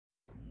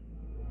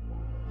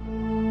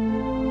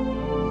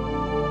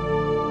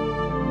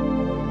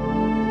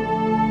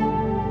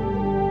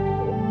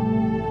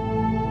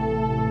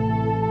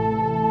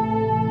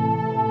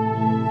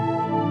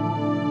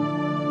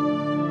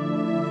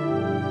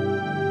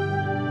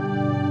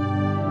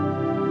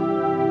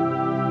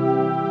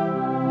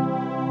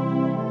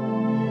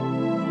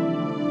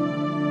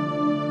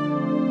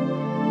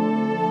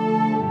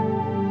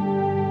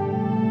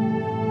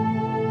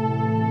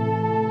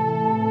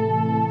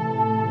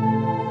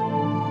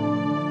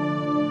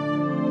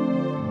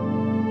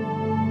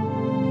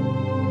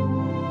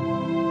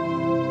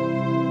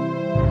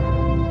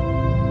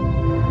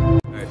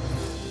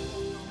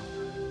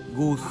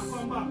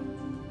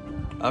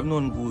I've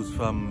known Goose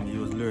from he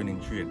was learning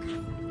trade,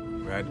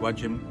 right? Watch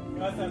him,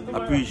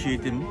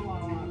 appreciate him,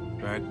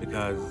 right?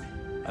 Because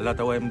a lot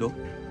of what him do,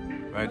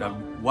 right? I've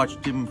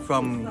watched him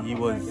from he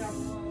was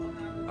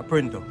a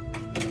printer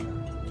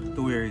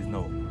to where he is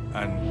now,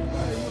 and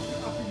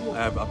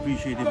I have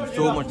appreciated him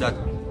so much that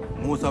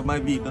most of my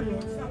vehicles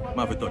I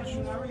have to touch,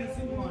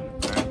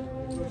 right?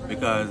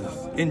 Because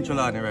in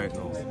Chalani right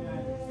now,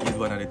 he's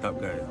one of the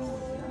top guys,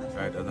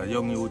 right? As a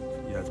young youth,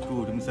 he has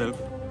proved himself,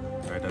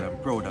 right? And I'm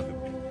proud of him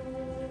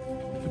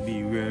to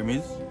be where he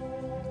is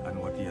and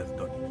what he has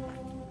done.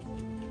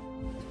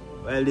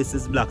 Well, this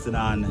is Blackson,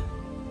 and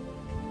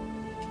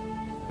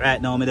right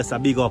now, I just a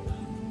big up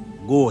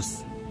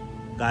Goose.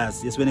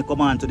 Guys, just when you come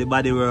on to the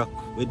body work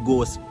with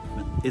Goose,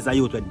 is a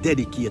youth who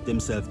dedicate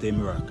himself to him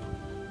work.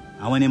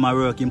 And when him a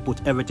work, him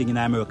put everything in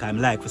him work.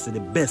 I'm like to see the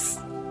best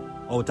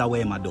out of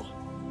what him a do.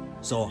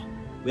 So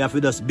we have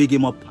to just big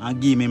him up and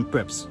give him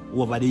preps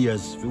over the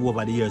years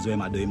when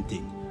him a do him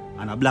thing.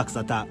 And a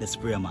Blackster talk the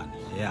spray man.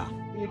 Yeah.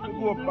 You need to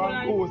go up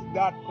on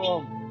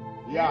goose.com.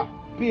 Yeah.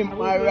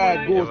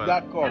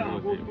 pimpmyridegoose.com.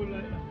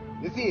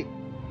 You see?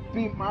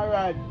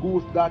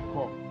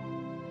 pimpmyridegoose.com.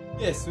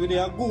 Yes, with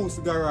a Goose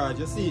Garage,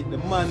 you see, the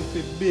man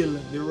for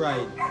build the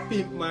ride,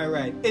 pimp my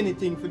ride,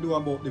 anything to do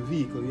about the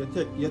vehicle. You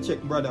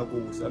check Brother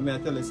Goose. I mean, I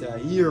tell you, say,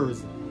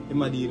 years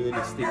him a deal with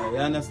this thing. You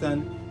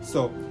understand?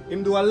 So,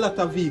 him do a lot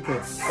of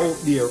vehicles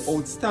out there,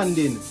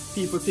 outstanding.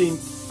 People think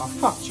a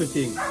factory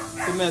thing. So,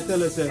 I tell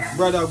you, say,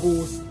 Brother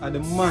Goose are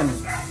the man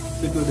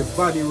to do the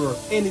body work,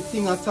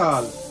 anything at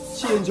all.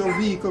 Change your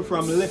vehicle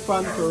from left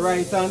hand to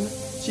right hand,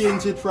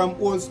 change it from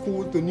old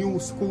school to new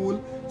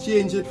school,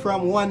 change it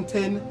from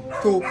 110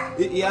 to,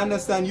 you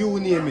understand, you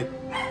name it.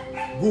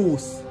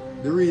 Goose,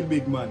 the real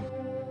big man.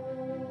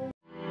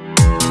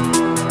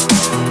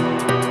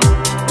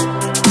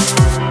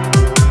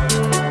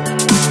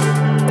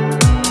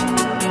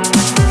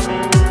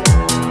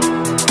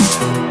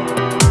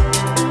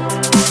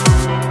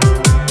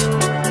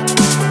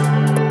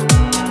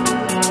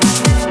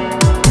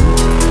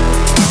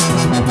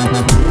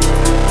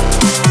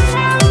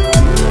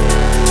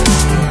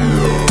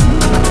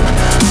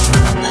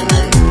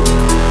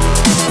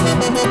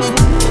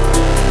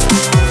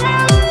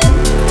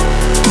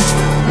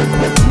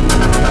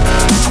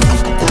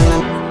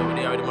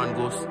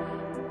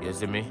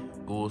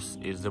 Goose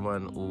is the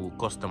man who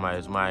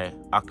customized my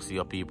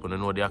Axio. People, I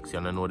know the Axio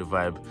and I know the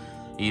vibe.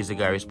 He's the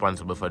guy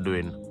responsible for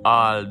doing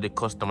all the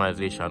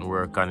customization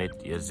work on it,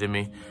 you see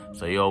me?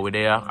 So yo, we're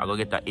there. I go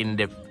get an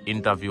in-depth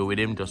interview with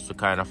him just to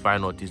kind of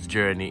find out his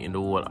journey in the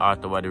whole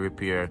auto body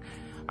repair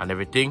and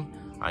everything.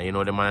 And you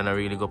know the man I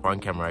really go up on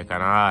camera, it's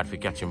kind of hard to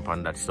catch him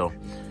on that. So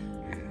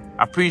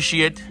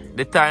appreciate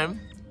the time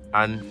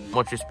and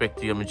much respect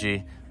to you,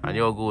 MG. And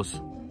yo,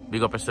 Goose,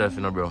 big up yourself,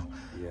 you know, bro.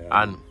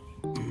 Yeah. And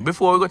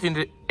before we get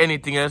into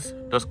anything else,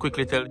 just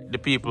quickly tell the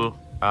people,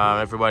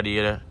 everybody,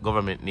 the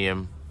government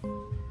name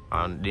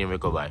and name we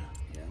go by.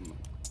 Yeah,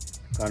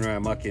 Conroy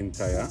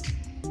McIntyre,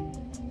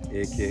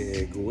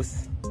 aka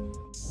Goose.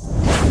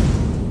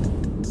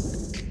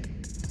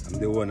 I'm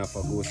the owner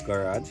for Goose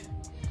Garage.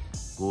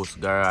 Goose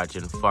Garage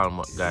in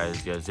Falmouth,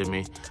 guys, you see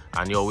me?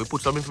 And yo, we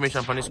put some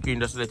information on the screen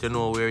just to let you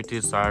know where it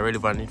is,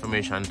 relevant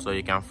information, so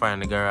you can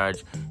find the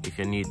garage if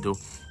you need to.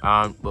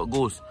 But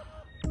Goose,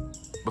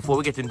 before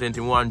we get into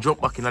anything, we want to jump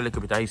back in a little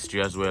bit of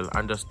history as well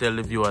and just tell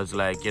the viewers,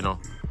 like, you know,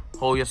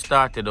 how you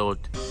started out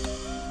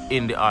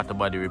in the auto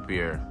body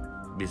repair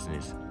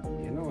business.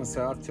 You know,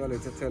 so actually,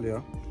 to tell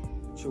you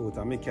truth,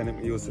 a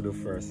mechanic used to do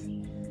first.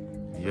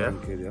 Yeah?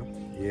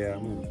 Yeah,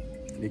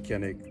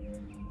 mechanic.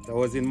 So I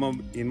was in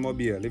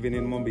Mobile, living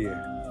in Mobile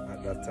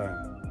at that time.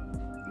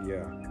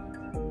 Yeah.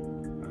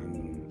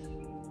 And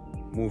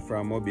moved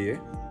from Mobile,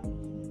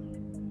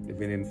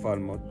 living in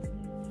Falmouth,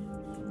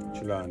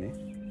 Chulani.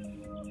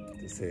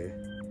 To say.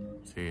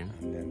 See.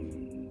 And then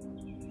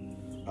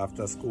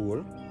after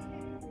school,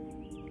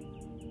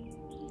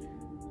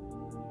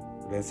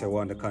 then I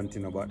want to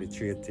continue about the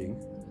trade thing.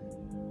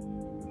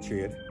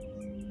 Trade.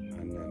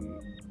 And then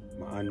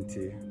my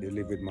auntie, they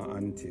live with my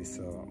auntie,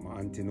 so my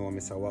auntie know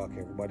Mr. Walker,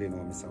 everybody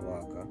know Mr.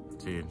 Walker.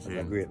 See. He's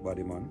a great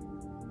body man.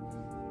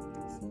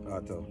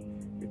 Auto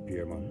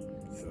repair man.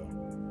 So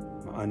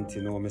my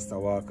auntie know Mr.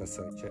 Walker,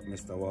 so check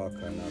Mr.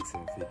 Walker and ask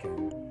him if he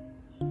can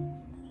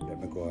let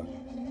me go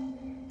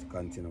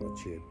continue with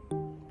trade.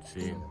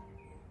 See. So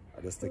I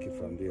just take it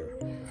from there.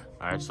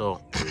 Alright, so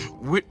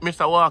with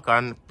Mr. Walker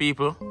and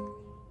people,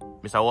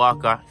 Mr.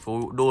 Walker,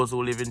 for those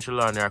who live in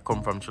Chilani or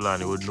come from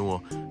Chilani would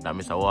know that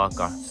Mr.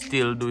 Walker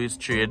still do his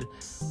trade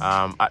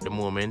at the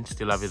moment,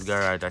 still have his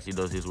garage that he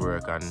does his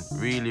work, and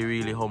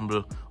really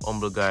humble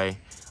guy.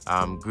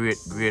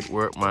 Great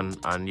workman.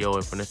 And yo,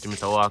 if you see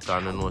Mr. Walker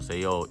and you know,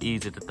 say yo,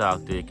 easy to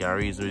talk to, you can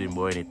reason with him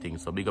about anything.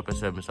 So big up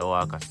yourself, Mr.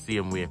 Walker,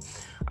 same way.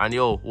 And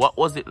yo, what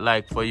was it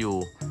like for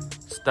you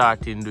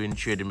starting doing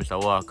trade with Mr.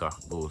 Walker,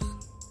 Goose?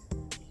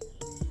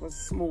 It was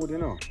smooth, you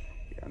know.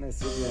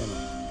 Honestly,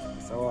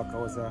 Mr. Walker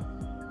was a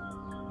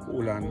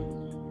cool and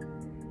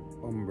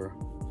humble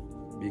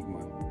big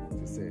man,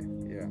 to say,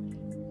 yeah.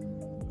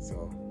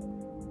 So,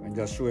 and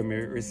just showing me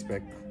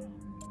respect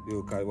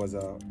do, because it was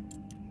a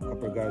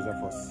couple of guys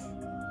of us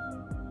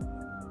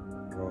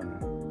run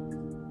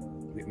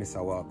with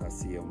Mr. Walker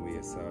same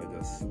way, so I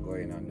just go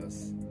in and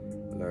just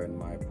learn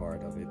my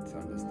part of it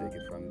and just take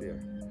it from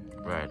there.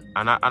 Right.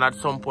 And at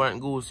some point,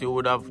 Goose, you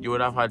would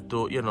have had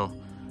to, you know,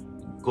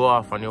 go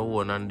off on your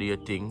own and do your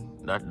thing.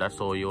 That's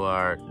how you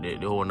are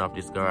the owner of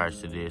this garage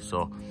today.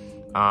 So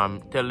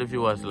tell the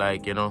viewers,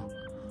 like, you know,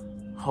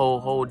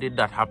 how did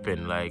that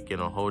happen? Like, you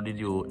know, how did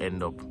you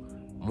end up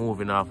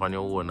moving off on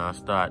your own and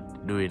start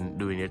doing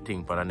your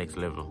thing for the next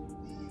level?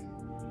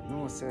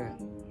 No, sir.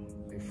 To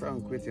be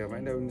frank with you, I've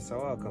been with Mr.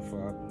 Walker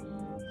for a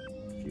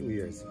few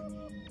years.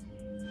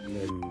 And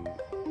then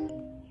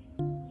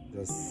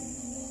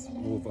just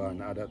move on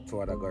to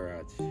other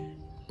garage.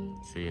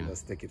 Seen.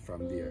 Just take it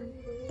from there.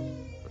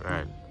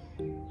 Right.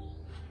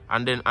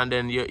 And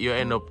then you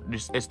end up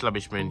this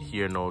establishment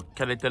here now.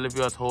 Can you tell the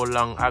viewers how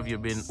long have you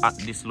been at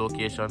this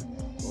location?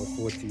 About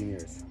 14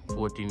 years.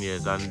 14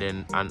 years. And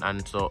then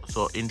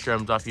so in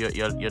terms of your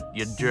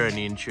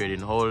journey in trading,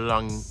 how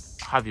long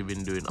have you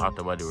been doing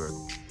auto body work?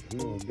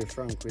 No, to be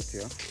frank with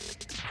you,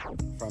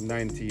 from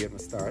 98 I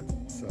start,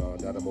 so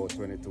that's about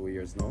 22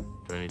 years now.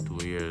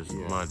 22 years,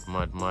 yeah.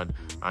 Mad.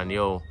 And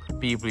yo,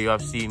 people, you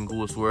have seen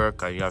Goose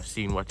work and you have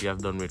seen what he has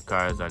done with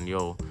cars, and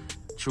yo,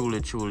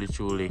 truly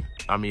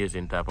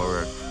amazing type of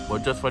work.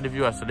 But just for the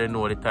viewers so they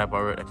know the type of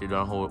work that you do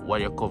and what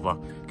you cover,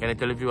 can you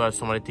tell the viewers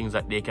some of the things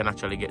that they can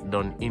actually get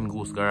done in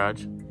Goose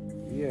Garage?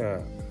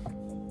 Yeah,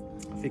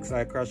 fix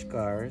like crash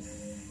cars,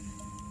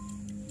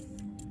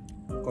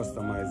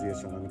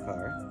 customization on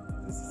car,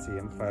 it's the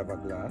same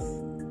fiberglass.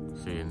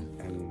 Seen.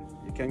 And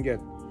you can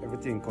get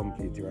everything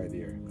complete right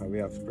here, because we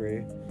have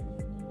spray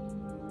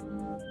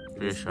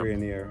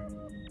in here.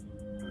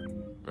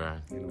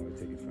 Right. You know, we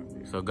take it from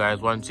there. So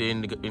guys, once you're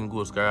in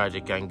Goose Garage,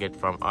 you can get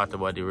from auto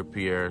body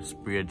repair,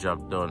 spray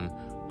job done,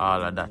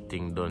 all of that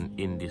thing done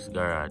in this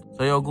garage.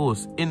 So yo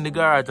Goose, in the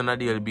garage on a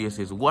daily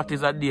basis, what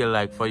is a day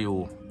like for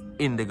you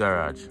in the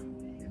garage?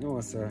 You know,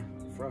 sir,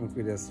 frank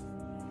with us,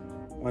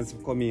 once you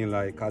come in,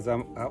 like, cause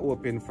I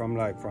open from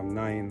 9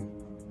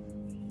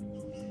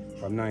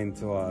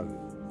 to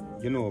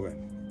you know when.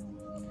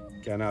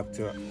 Can have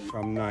to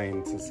from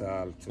 9 to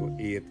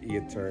 8,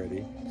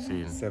 8:30,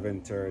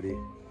 7:30.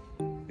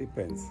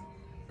 Depends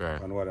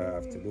on what I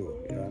have to do.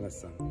 You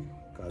understand?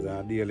 Because on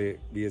a daily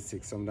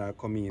basis, sometimes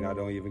I come in, I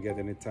don't even get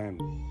any time.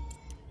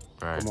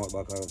 Come out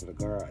back out of the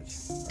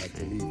garage. I have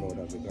to leave out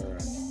of the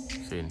garage.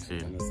 Seen.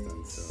 You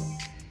understand? So,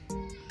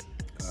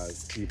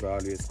 because people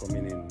always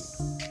coming in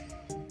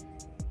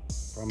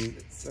from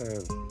the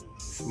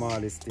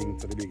smallest thing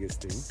to the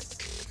biggest thing.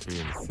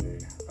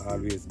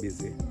 Always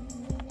busy.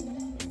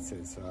 So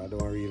I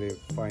don't really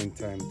find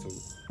time to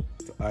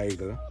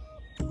idle,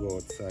 to go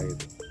outside of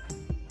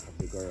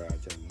the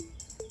garage and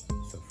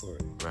so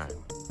forth. Right.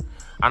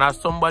 And as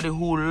somebody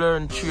who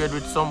learned trade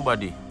with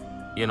somebody,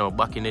 you know,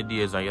 back in the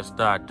days and you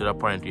start to the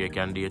point where you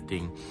can do your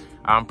thing,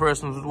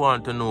 persons would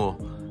want to know,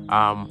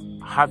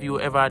 have you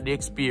ever had the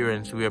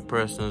experience where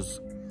persons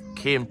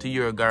came to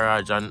your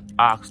garage and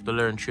asked to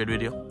learn trade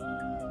with you?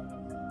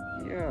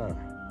 Yeah,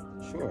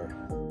 sure.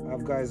 I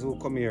have guys who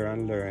come here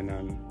and learn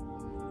and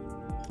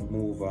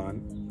move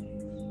on,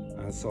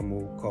 and some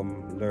who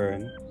come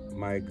learn,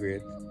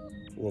 migrate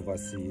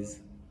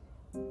overseas,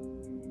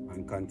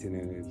 and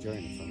continue the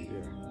journey from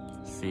there.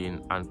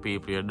 Seen. And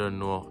people you don't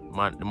know,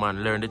 the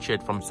man learned the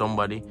trade from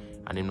somebody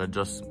and him not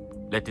just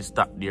let it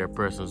stop there.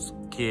 Persons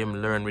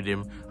came, learn with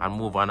him and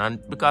move on. And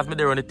because me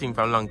there on the thing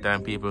for a long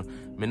time, people,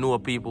 me know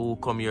people who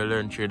come here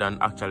learn trade and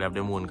actually have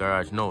their own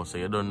garage now. So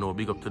you don't know,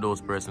 big up to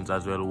those persons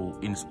as well who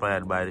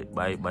inspired by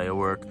your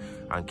work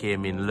and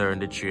came in,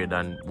 learned the trade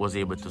and was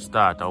able to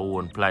start a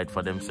own plight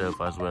for themselves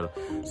as well.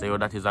 So yo,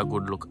 that is a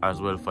good look as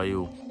well for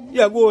you.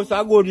 Yeah, Goose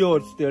a good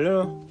youth still, you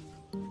know.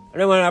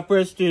 And then when I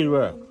prestige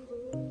work,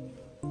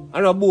 I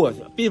know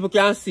both. People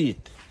can see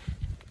it.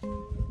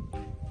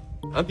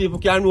 And people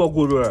can do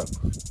good work.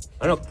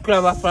 I know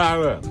clever for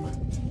work.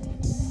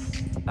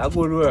 A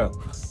good work.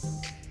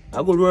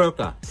 A good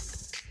worker.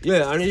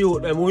 Yeah, and the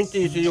youth, them won't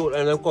teach the youth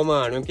and them come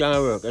on, them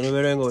can't work. And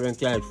when they go, them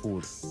can't eat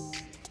food.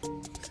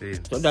 See.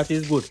 So that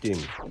is good thing.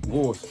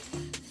 Goose.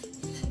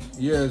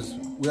 Yes,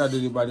 we are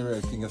doing the body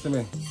work thing, you see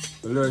me?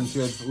 We learn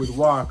trade with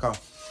Walker.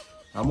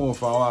 I move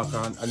for Walker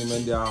and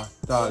when they are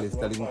tallest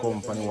telling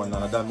company one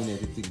and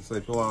dominate the thing. So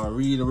if you want to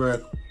real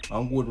work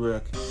and good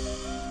work,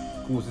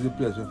 Goose is the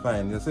place we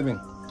find, you see me?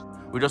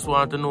 We just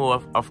want to know,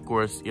 of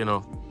course, you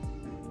know,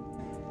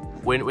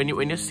 when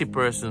you see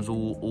persons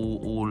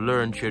who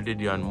learn trade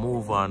with you and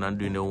move on and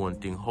doing their own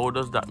thing, how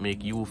does that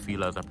make you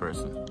feel as a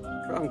person?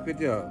 Frank with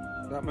you,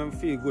 that makes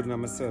me feel good in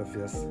myself,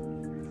 yes.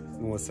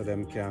 Most of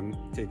them can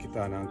take it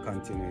on and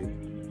continue it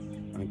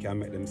and can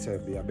make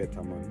themselves be a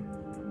better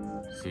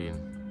man. Seen.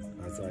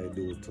 As I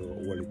do to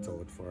hold it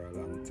out for a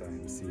long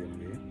time, same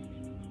way,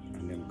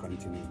 and them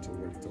continue to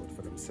hold it out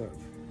for themselves.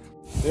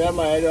 Yeah,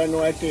 man, I don't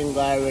know a thing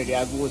already.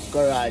 A Goose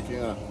Garage, you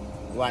know.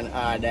 One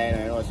order,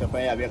 you know. So if you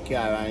have your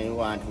car and you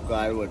want to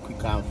go road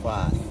quick and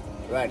fast,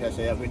 right, I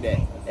say every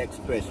day,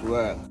 express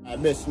work. My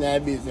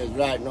business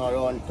right now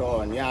around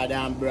town, yard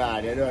and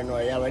broad, you don't know,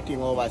 you have a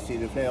thing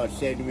overseas, if not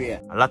said way.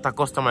 A lot of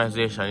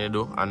customization you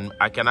do, and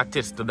I can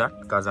attest to that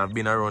because I've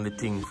been around the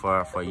thing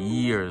for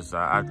years.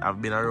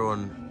 I've been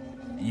around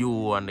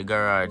you and the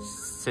garage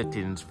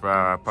settings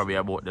for probably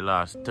about the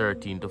last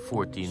 13 to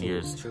 14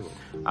 years. True.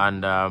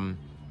 And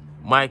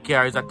my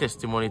car is a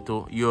testimony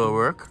to your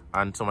work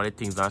and some of the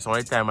things. And some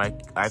of the time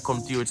I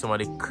come to you with some of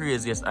the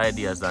craziest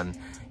ideas, and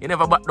you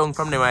never back down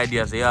from them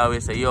ideas. You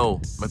always say, yo,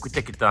 make we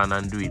take it on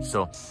and do it.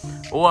 So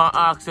I want to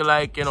ask you,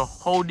 like, you know,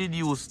 how did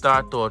you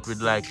start out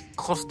with like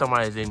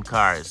customizing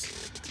cars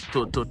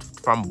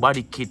from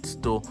body kits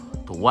to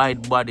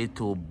wide body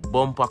to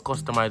bumper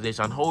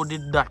customization? How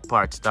did that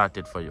part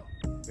started for you?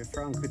 Be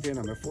frank with you,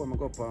 before I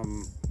go up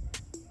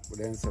with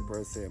the answer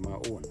per se, my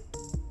own.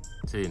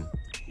 Seen.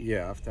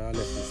 Yeah, after I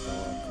left Mr.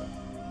 Walker,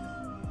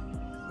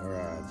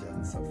 Garage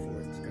and so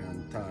forth,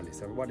 and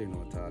Talis, everybody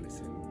know Talis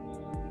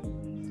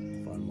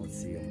in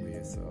almost same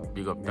way, so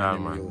big up Tal,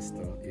 man.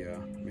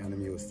 Me and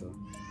him used to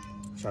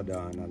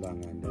Shadan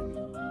along, and then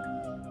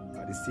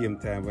at the same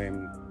time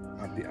when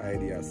I had the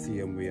idea,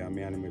 same way,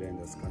 me and him then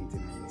just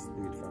continue, just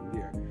do it from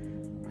there.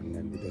 And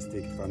then we just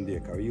take it from there,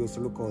 because we used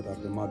to look out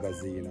of the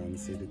magazine and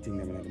see the thing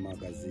in the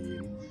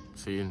magazine.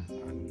 Seen.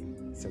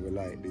 And so we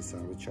like this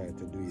and we try to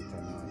do it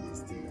and all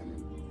these things, and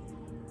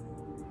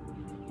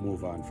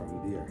move on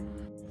from there.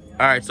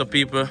 Alright, so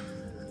people,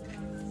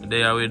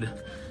 they are with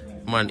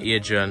man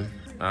Adrian.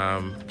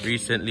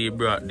 Recently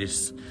brought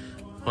this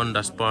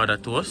Honda Spada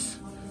to us.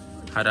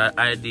 Had an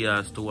idea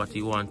as to what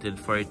he wanted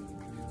for it,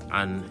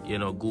 and you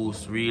know,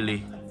 Goose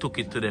really took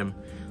it to them,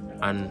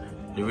 and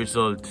the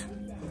result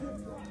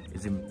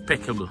is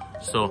impeccable.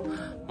 So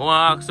I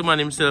want to ask the man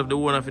himself, the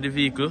owner of the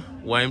vehicle,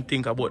 what him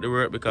think about the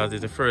work, because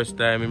it's the first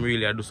time him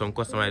really do some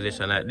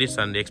customization like this,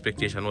 and the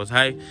expectation was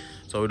high.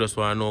 So we just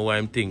want to know what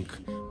him think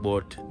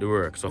about the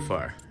work so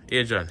far.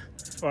 Adrian,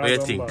 what do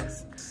you think?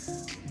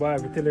 Boy,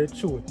 we tell you the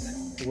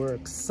truth, the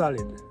work's solid.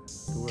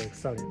 The work's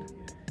solid.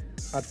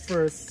 At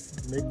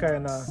first, me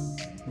kinda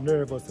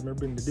nervous when I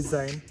bring the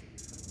design,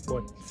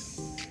 but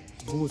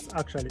Goose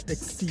actually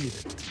exceed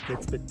the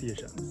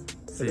expectations.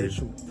 Tell you the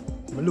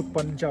truth. I look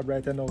on the job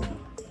right now,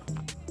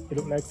 it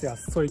look like say a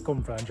soy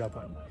come from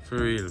Japan. For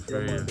real, for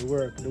real. Man,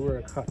 the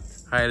work hot.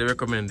 Highly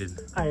recommended.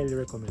 Highly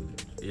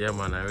recommended. Yeah,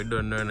 man, we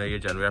don't know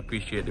Adrian. We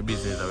appreciate the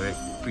business, and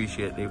we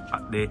appreciate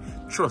the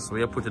trust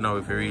we are putting out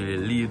if you really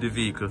leave the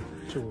vehicle.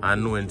 True.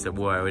 And knowing, say,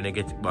 boy, when you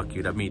get it back,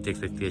 you that meet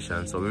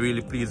expectations. So we're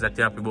really pleased that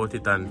you're happy about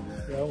it, and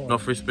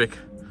enough respect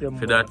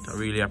for that. I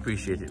really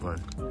appreciate it,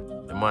 man.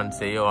 The man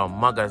say, yo, a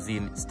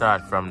magazine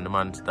start from the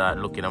man start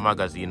looking at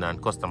magazine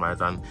and customize.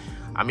 And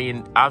I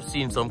mean, I've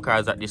seen some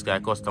cars that this guy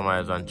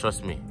customize, and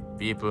trust me,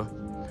 people,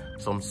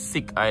 some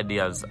sick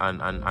ideas,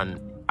 and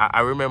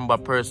I remember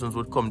persons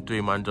would come to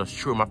him and just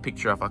show him a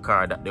picture of a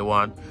car that they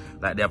want.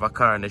 Like they have a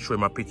car and they show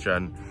him a picture,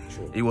 and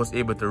he was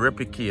able to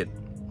replicate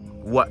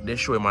what they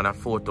show him on a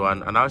photo.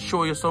 And I'll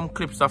show you some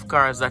clips of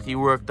cars that he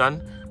worked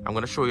on. I'm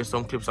going to show you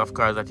some clips of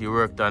cars that he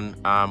worked on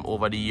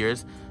over the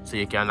years, so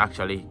you can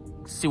actually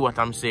see what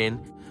I'm saying.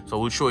 So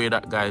we'll show you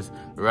that, guys,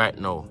 right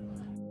now.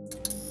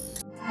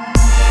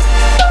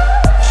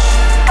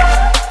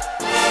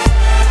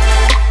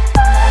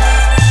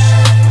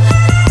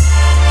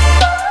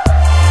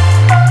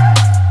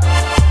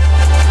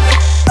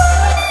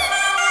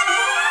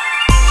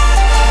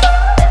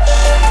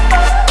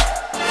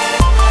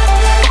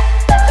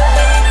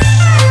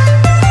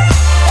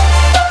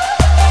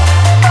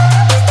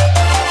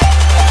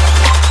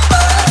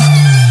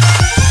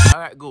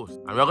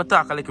 And we're going to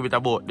talk a little bit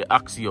about the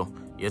Axio,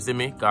 you see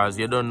me? Because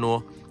you don't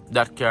know,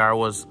 that car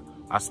was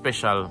a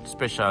special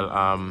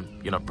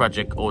you know,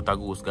 project out of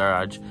Goose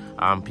Garage.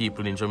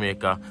 People in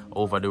Jamaica,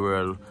 over the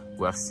world,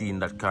 who have seen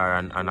that car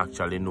and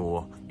actually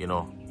know, you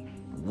know,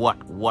 what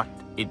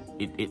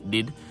it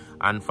did.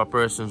 And for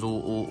persons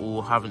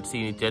who haven't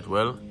seen it yet,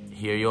 well,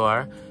 here you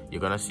are. You're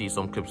going to see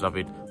some clips of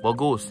it. But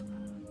Goose,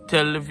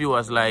 tell the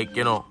viewers, like,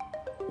 you know,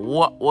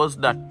 what was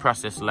that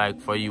process like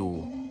for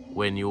you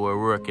when you were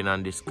working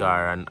on this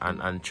car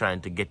and trying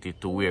to get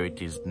it to where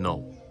it is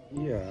now?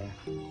 Yeah,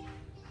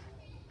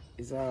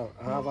 I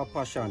have a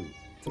passion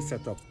to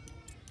set up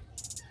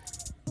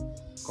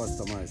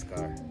customized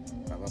car.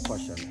 I have a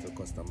passion to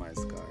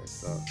customize cars.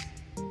 So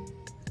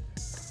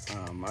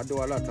I do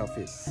a lot of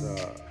it,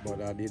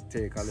 but I did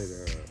take a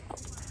little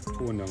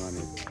tuning on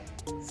it.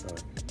 So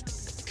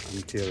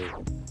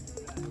until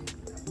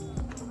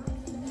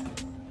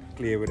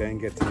clear with and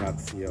get the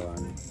Axio,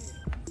 and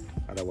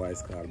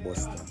otherwise called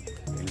Buster,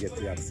 and get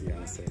the Axio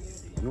and say,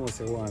 you know,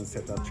 say one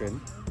set a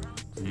trend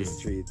in the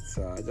street.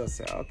 So I just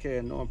say,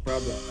 okay, no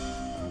problem.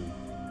 And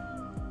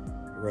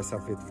the rest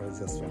of it is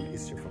just from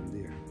history from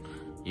there.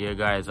 Yeah,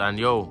 guys, and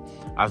yo,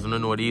 as you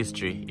know the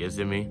history, you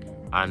see me,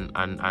 and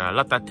a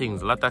lot of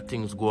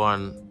things go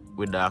on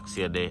with the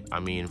Axio there. I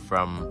mean,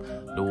 from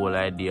the whole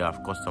idea of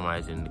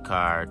customizing the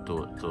car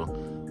to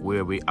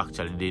where we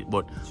actually did.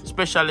 But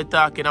especially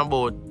talking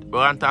about, we're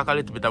going to talk a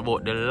little bit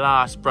about the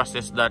last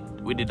process that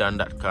we did on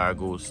that car,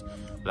 Goose.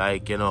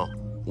 Like, you know,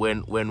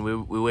 when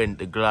we went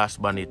the glass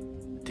bonnet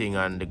thing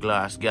and the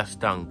glass gas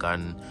tank,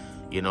 and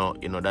you know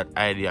that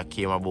idea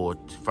came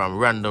about from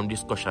random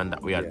discussion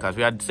that we had, because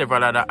we had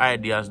several other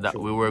ideas that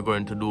we were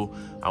going to do,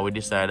 and we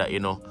decided that, you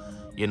know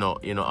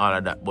all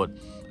of that. But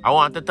I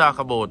want to talk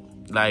about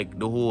like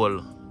the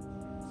whole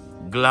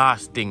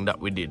glass thing that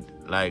we did.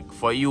 Like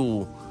for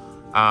you,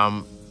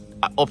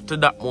 up to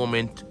that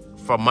moment,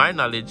 from my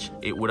knowledge,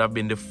 it would have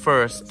been the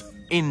first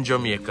in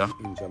Jamaica.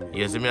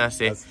 You see me I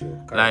say?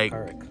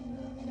 Correct.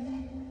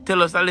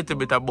 Tell us a little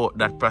bit about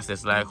that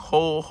process. Like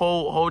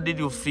how did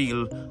you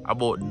feel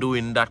about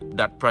doing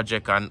that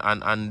project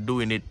and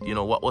doing it?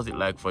 What was it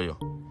like for you?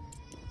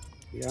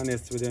 Be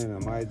honest with you,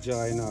 my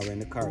joy now when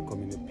the car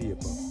come in the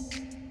paper.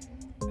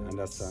 You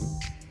understand?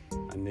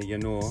 And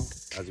then,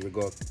 as we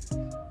go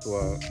to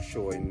a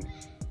show in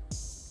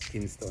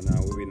Kingston and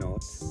we win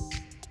out,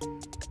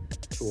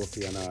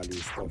 trophy and all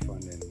this stuff,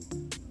 and then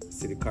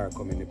see the car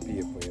come in the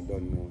paper, you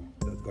don't know.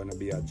 That's gonna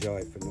be a joy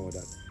if you know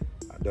that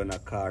I done a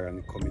car and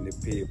it come in the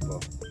paper.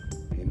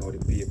 The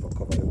paper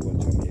cover the whole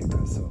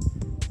Jamaica, so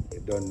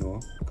you don't know,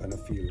 you kind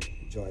of feel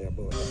joy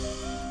about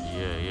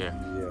that. Yeah.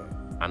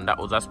 And that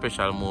was a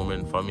special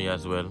moment for me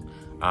as well.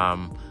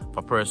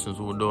 For persons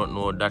who don't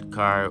know, that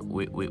car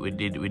we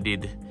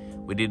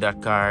did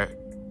that car,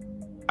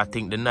 I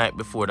think the night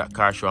before that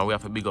car show, and we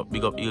have to big up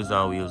Heels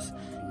on Wheels.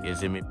 You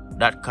see me?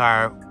 That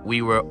car,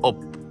 we were up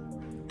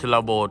till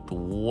about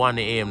 1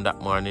 a.m.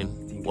 that morning.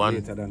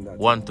 1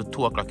 to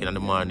 2 o'clock in the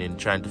morning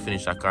trying to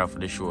finish that car for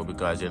the show,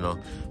 because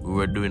we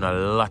were doing a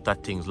lot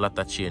of things, lot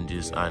of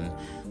changes, and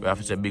we have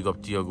to say big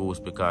up to your Goose,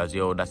 because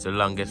that's the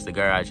longest the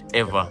garage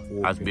ever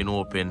has been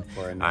open,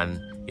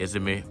 and you see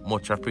me,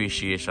 much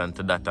appreciation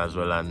to that as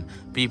well, and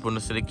people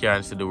see the car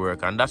and see the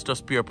work, and that's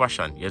just pure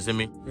passion. You see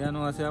me?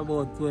 I say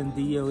about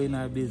 20 years in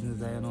our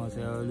business, I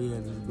say always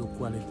do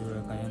quality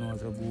work, and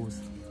say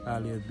Goose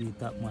always be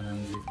top man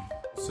and it.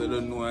 So I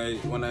don't know why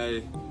when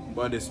I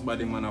buy this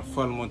body man, I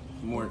fall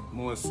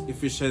most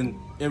efficient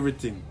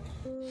everything.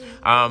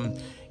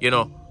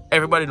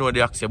 Everybody know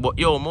the Axio,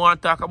 but I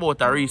want to talk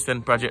about a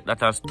recent project that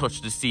has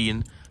touched the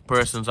scene.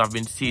 Persons have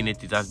been seeing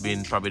it. It has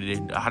been probably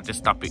the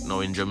hottest topic now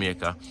in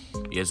Jamaica.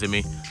 You see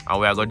me? And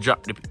we are going to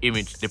drop the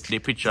image, the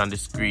picture on the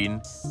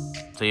screen,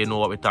 so you know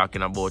what we're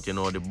talking about.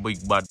 The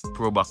big bad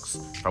Probox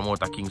from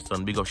out of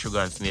Kingston. Big up Sugar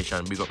and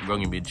Nation, big up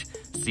Grungibridge,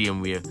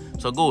 same way.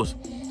 So Goose,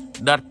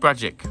 that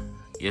project,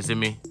 you see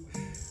me,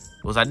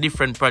 it was a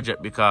different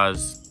project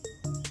because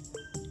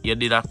you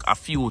did a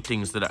few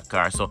things to that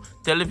car. So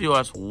tell the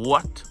viewers,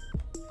 what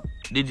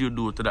did you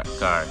do to that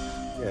car?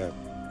 Yeah,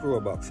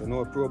 Probox.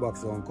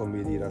 Probox don't come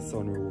with either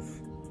sunroof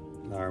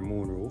nor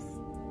moonroof.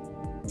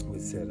 We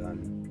said,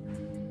 and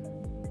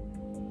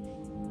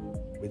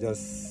we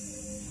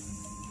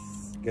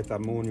just get a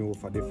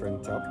moonroof, a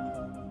different top,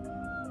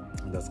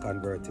 and just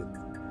convert it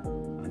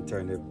and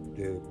turn the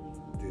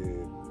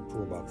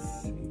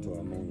Probox into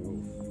a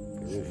moonroof,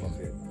 the roof of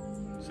it.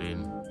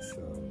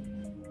 So,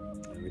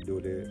 and we do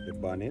the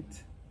bonnet,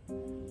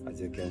 as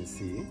you can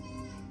see.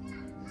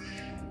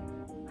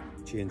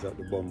 Change out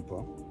the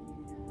bumper.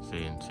 As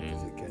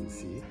you can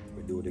see,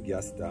 we do the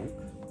gas tank.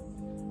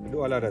 We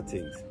do a lot of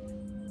things,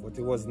 but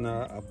it wasn't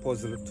a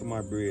puzzle to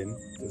my brain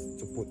just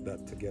to put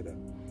that together.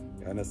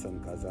 You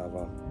understand? Because I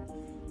have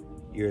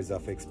years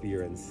of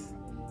experience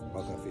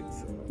back of it,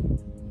 so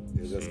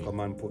they just come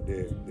and put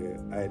the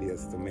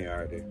ideas to me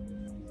already,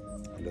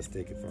 and just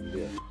take it from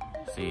there.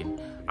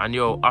 And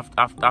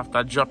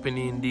after dropping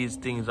in these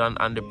things and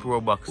the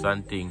Probox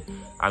and thing,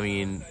 I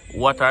mean,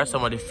 what are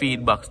some of the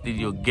feedbacks did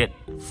you get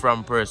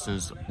from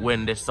persons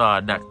when they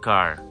saw that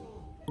car?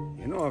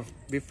 To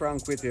be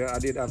frank with you, I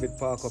did have it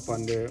parked up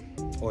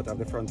out of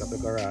the front of the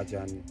garage,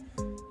 and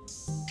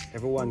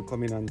everyone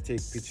come in and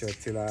take pictures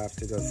till I have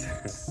to just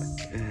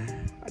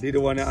I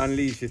didn't want to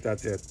unleash it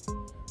at it,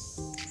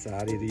 so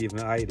I didn't even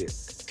hide it.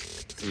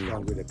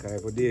 With the car,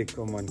 every day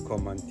come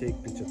and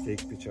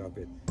take picture of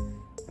it.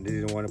 They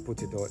didn't want to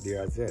put it out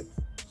there as it.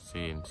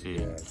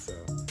 Yeah,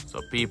 so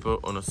people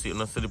on see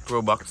the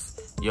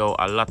Probox,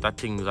 a lot of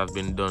things has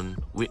been done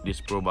with this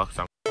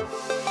Probox.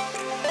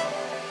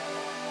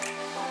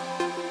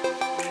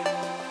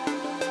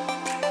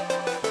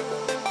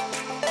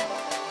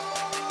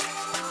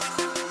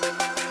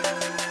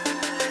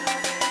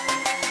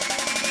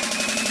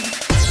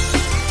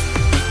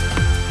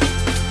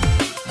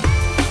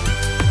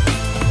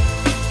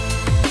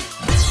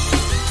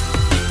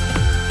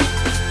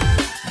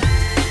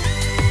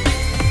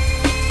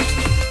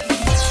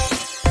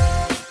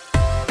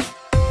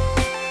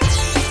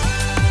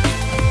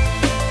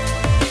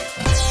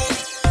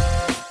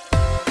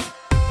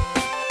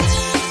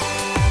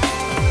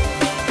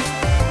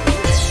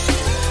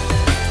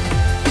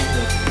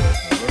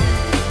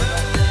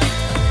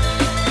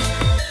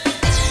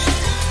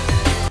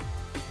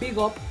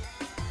 Up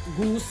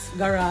Goose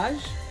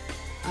Garage.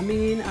 I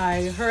mean,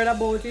 I heard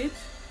about it,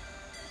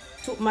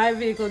 took my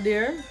vehicle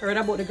there, heard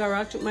about the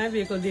garage, took my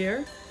vehicle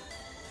there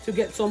to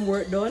get some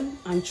work done,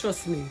 and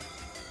trust me,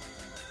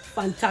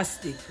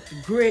 fantastic,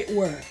 great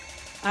work.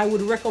 I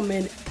would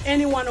recommend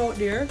anyone out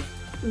there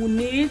who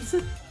needs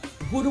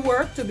good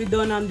work to be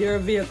done on their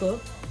vehicle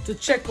to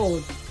check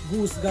out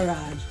Goose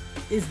Garage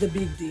is the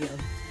big deal.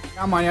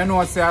 Yeah man, you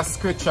know say a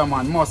scratcher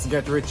man must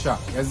get richer.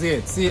 You see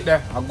it? See it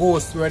there? A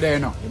ghost right there, you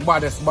know. The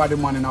baddest body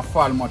man in a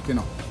Falmouth, you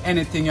know.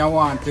 Anything you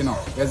want, you know.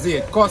 You see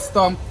it?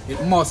 Custom,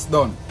 it must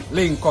done.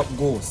 Link up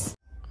Goose.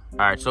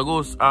 Alright, so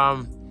Goose,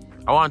 I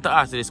want to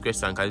ask you this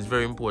question because it's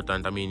very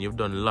important. I mean, you've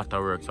done a lot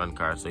of works on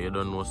cars, so you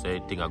don't know say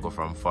thing I go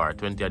from far.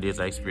 20 years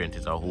of experience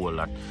is a whole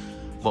lot.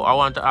 But I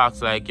want to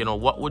ask, like, you know,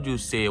 what would you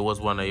say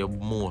was one of your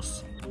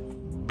most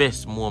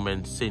best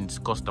moments since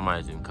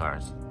customizing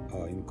cars?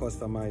 In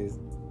customizing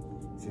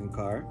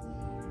car,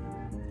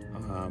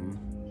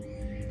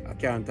 I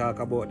can't talk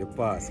about the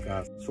past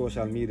because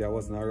social media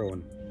wasn't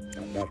around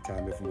at that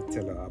time if we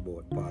tell her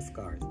about past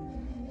cars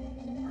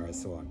or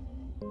so on.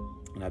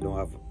 And I don't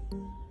have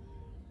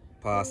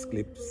past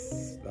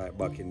clips like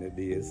back in the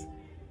days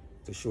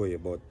to show you,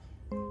 but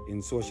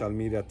in social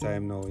media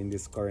time now, in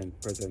this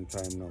present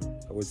time now,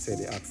 I would say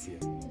the Axio.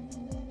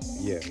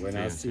 Yeah, when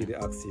I see the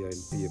Axio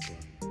in people,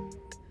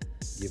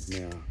 give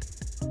me a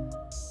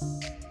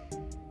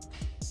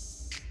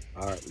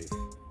heart lift.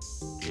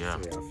 Yeah.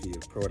 So I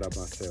feel proud of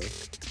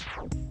myself.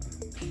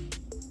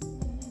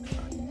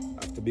 And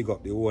I have to big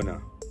up the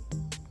owner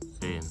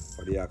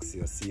for the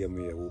Axio same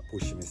way, who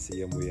push me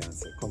same way and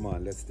say, come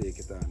on, let's take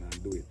it on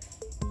and do it.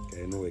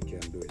 Okay, I know we can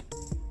do it.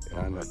 You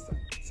understand?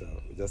 So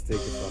we just take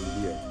it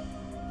from there.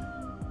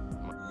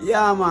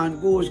 Yeah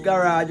man, Goose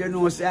Garage, you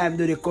know, say I'm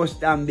do the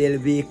custom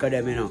build vehicle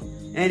them, you know.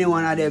 Any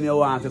one of them you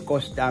want for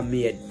custom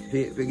made,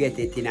 to get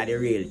it in the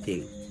real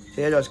thing.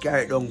 So you just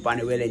carry it down on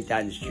the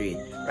Wellington Street,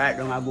 right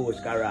down a Goose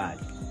Garage,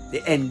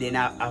 the ending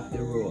of the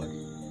road,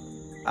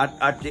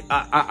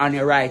 on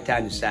the right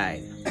hand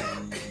side.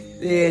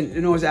 Then,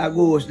 you know, say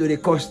Goose do the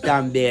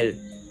custom build,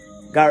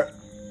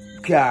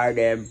 car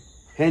them,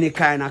 any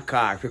kind of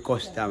car for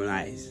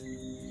customize.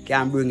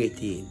 Can bring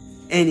it in,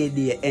 any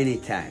day,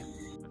 anytime.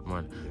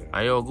 Man.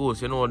 And yo,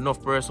 Goose, you know,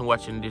 enough person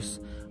watching this,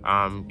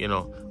 you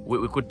know,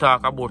 we could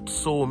talk about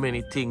so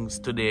many things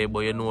today, but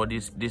you know,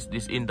 this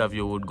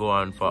interview would go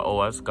on for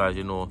hours because,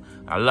 you know,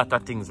 a lot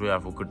of things we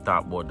could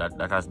talk about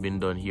that has been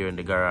done here in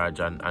the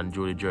garage and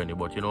through the journey.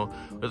 But, you know,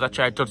 let's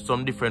try to touch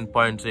some different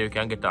points so you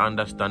can get to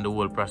understand the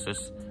whole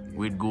process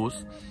with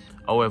Goose.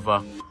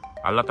 However,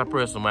 a lot of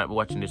person might be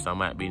watching this and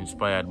might be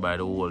inspired by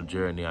the whole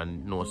journey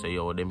and know say,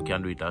 yo, them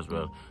can do it as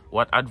well.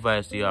 What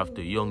advice do you have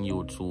to young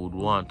youths who would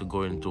want to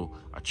go into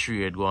a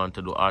trade, go on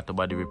to do auto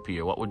body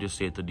repair? What would you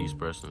say to these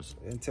persons?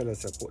 Them tell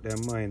us to put their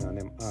mind and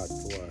them heart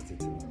towards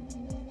it, you know.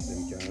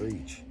 Them can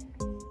reach.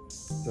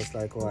 Just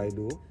like how I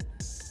do,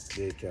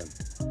 they can.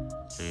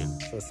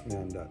 Trust me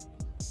on that.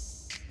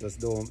 Just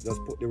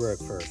put the work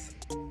first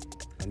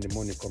and the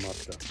money come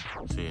after.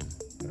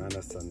 You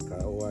understand?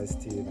 Because how I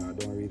steal, I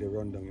don't really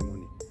run down the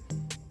money.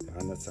 You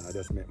understand? I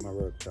just make my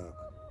work talk.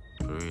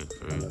 For real.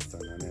 You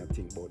understand? And I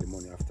think about the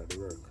money after the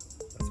work.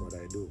 That's what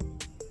I do.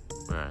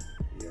 Right.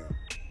 Yeah.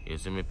 You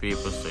see me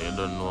people say you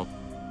don't know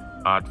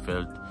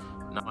heartfelt.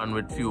 Not man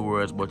with few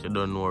words, but you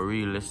don't know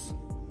realist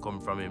come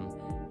from him.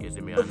 You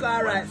see me? Look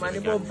alright man,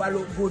 the bumper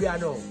look good, you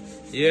know.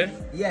 Yeah?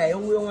 Yeah,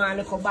 we want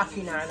to come back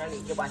in and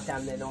hit the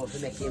bottom there now to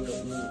make him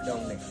look neat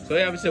down there. So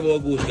you have to say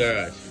about Goose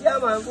Garage? Yeah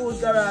man, Goose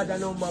Garage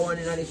is #1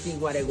 in the thing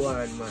what they go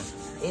on, man.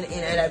 In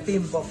the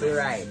pimp up the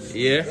ride.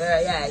 Yeah?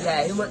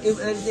 Yeah.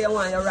 If they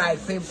want your ride,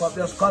 pimp up,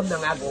 just come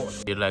down and go.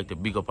 You'd like to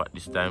big up at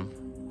this time?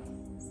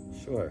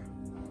 Sure,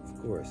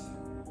 of course.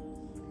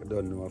 I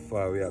don't know how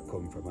far we have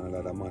come from, and a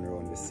lot of man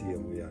around the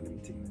same way and them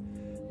things.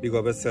 Big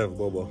up yourself,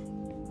 Bobo.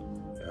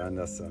 I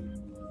understand.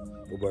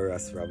 Bobo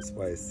Ras from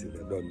Spice City,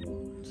 I don't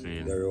know.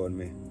 They're around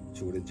me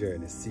through the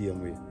journey,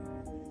 same way.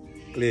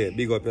 Clay,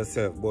 big up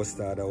yourself,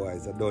 Buster,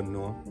 otherwise, I don't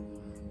know.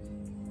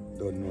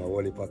 Don't know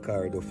what if a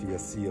car do for your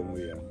same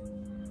way.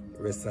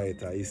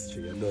 Recite a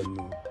history, I don't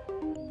know.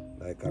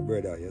 Like a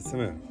brother, you see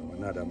me? From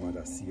another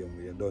mother, same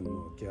way, I don't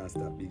know. Can't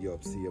stop big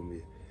up, same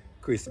way.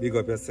 Chris, big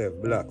up yourself,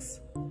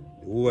 Blacks,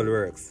 the whole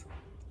works.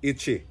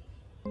 Itchy.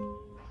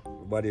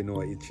 Everybody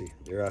know Itchy,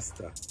 the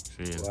Rasta.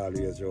 Who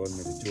always around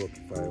me, the joke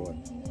if I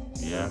want.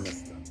 Yeah. You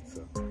understand?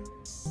 So,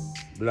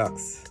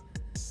 Blacks.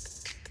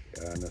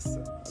 You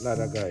understand? A lot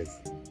of guys.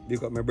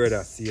 Big up my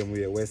brother, same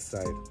way, West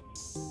Side.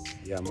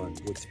 Yeah man,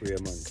 good spray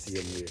man,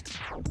 same way.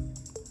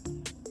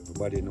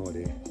 Everybody know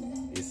the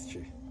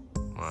history.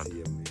 Same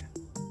way.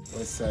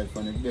 West Side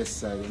from the best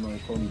side, you know,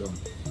 it come down.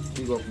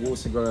 Big up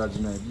Goose Garage,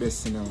 you know,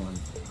 best in the man.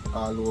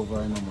 All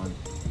over, you know, man.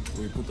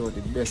 We put out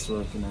the best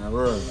work in the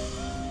world.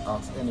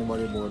 Ask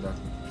anybody about that.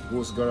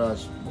 Goose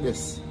Garage,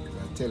 best.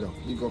 I tell you,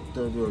 big up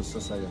third world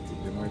society,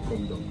 you know, it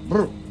come down.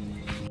 Brr.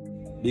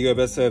 Big up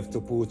yourself to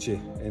Poochie,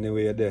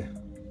 anyway you're there.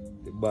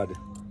 The bad.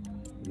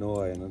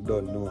 No, I don't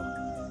know.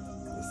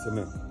 You see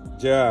me?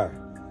 Jar.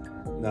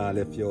 Nah,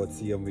 left you out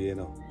same way, you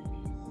know.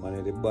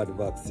 Man, the bad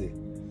vaccine.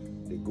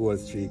 The gold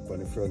streak on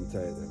the front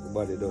side.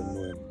 Everybody don't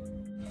know him.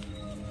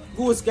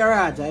 Goose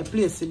Garage, I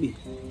place to be.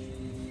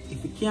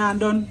 If you can't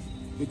done,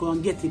 we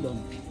gonna get it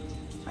done.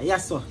 And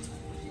yes sir.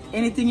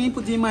 Anything you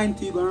put in mind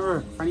to, you gonna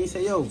work. And you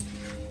say, yo,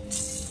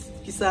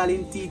 kiss all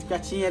in teeth,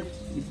 catching head,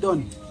 it's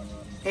done.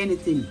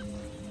 Anything.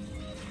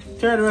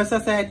 Third World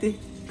Society,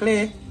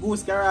 Clay,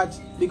 Goose Garage,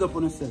 big up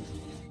on yourself.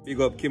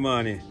 Big up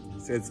Kimani,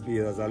 said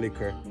speed as a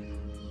liquor,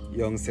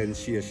 young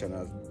sensation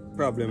as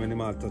problem when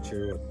him all touch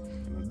your road.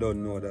 I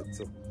don't know that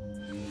too.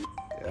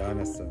 Yeah, I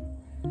understand.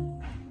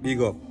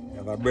 Big up, you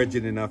have a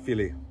brethren in a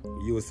Philly.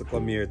 He used to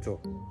come here too.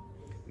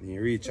 And he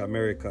reach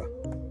America.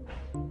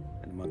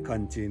 And I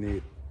continue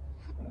it.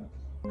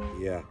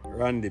 Yeah,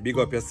 Randy, big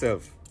up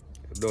yourself.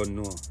 You don't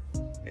know.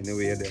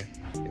 Anyway there,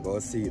 you go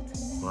see it.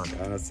 Man.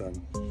 You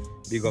understand?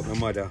 Big up my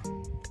mother.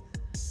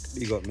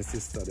 Big up my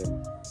sister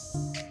them.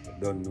 You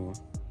don't know.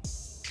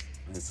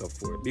 And so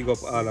forth. Big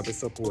up all of the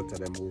supporters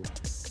them who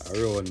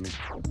around me.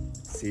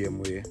 Same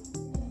way.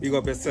 Big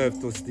up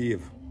yourself too,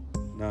 Steve.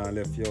 Nah, I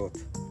left you out.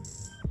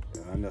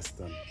 You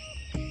understand?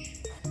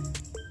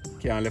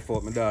 Can't left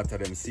out my daughter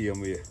them same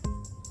way.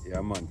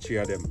 Yeah man,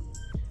 cheer them.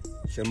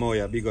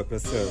 Shemoya, big up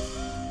yourself.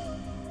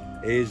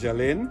 Asia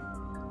Lynn,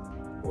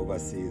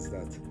 overseas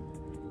that.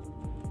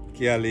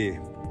 Kiali,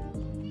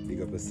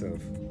 big up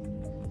yourself.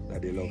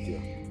 Daddy love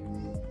you.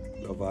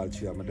 Love all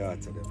three of my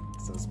daughter them.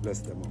 So bless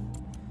them up.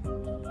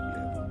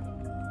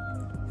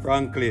 Yeah.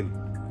 Franklin,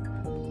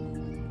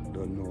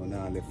 don't know,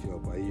 now left you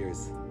up for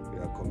years.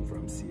 Where I come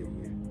from, same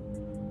way.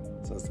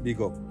 So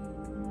big up.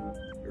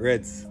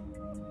 Reds,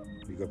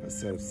 big up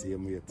yourself,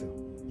 same way too.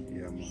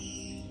 Yeah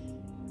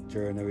man.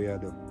 Journey we are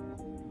do.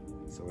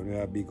 So when we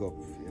are big up,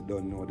 you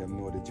don't know them,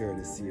 know the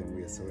journey same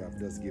way. So we have to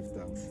just give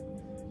thanks.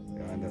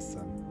 You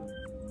understand?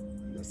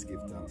 Just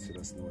give thanks, you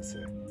just know,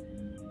 sir.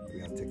 We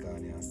have to take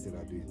on here and still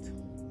do it.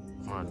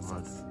 So man.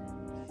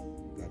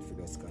 God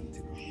for us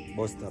continue.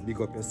 Buster,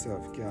 big up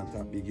yourself. Can't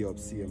talk big up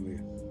same way.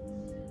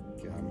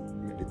 Can't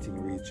make the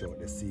thing reach out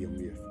the same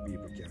way.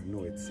 People can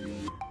know it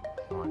same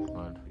way.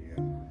 Man.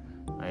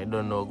 Yeah. I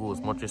don't know,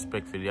 Goose. Much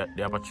respect for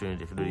the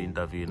opportunity to do the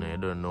interview. I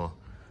don't know.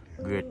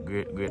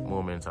 Great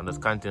moments, and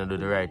just continue to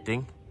do the right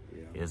thing.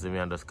 You see me,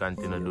 and just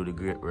continue to do the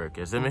great work.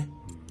 You see me?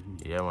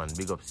 Yeah man,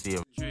 big up, see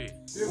him.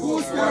 The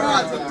Goose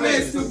Garage, the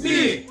place to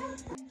be.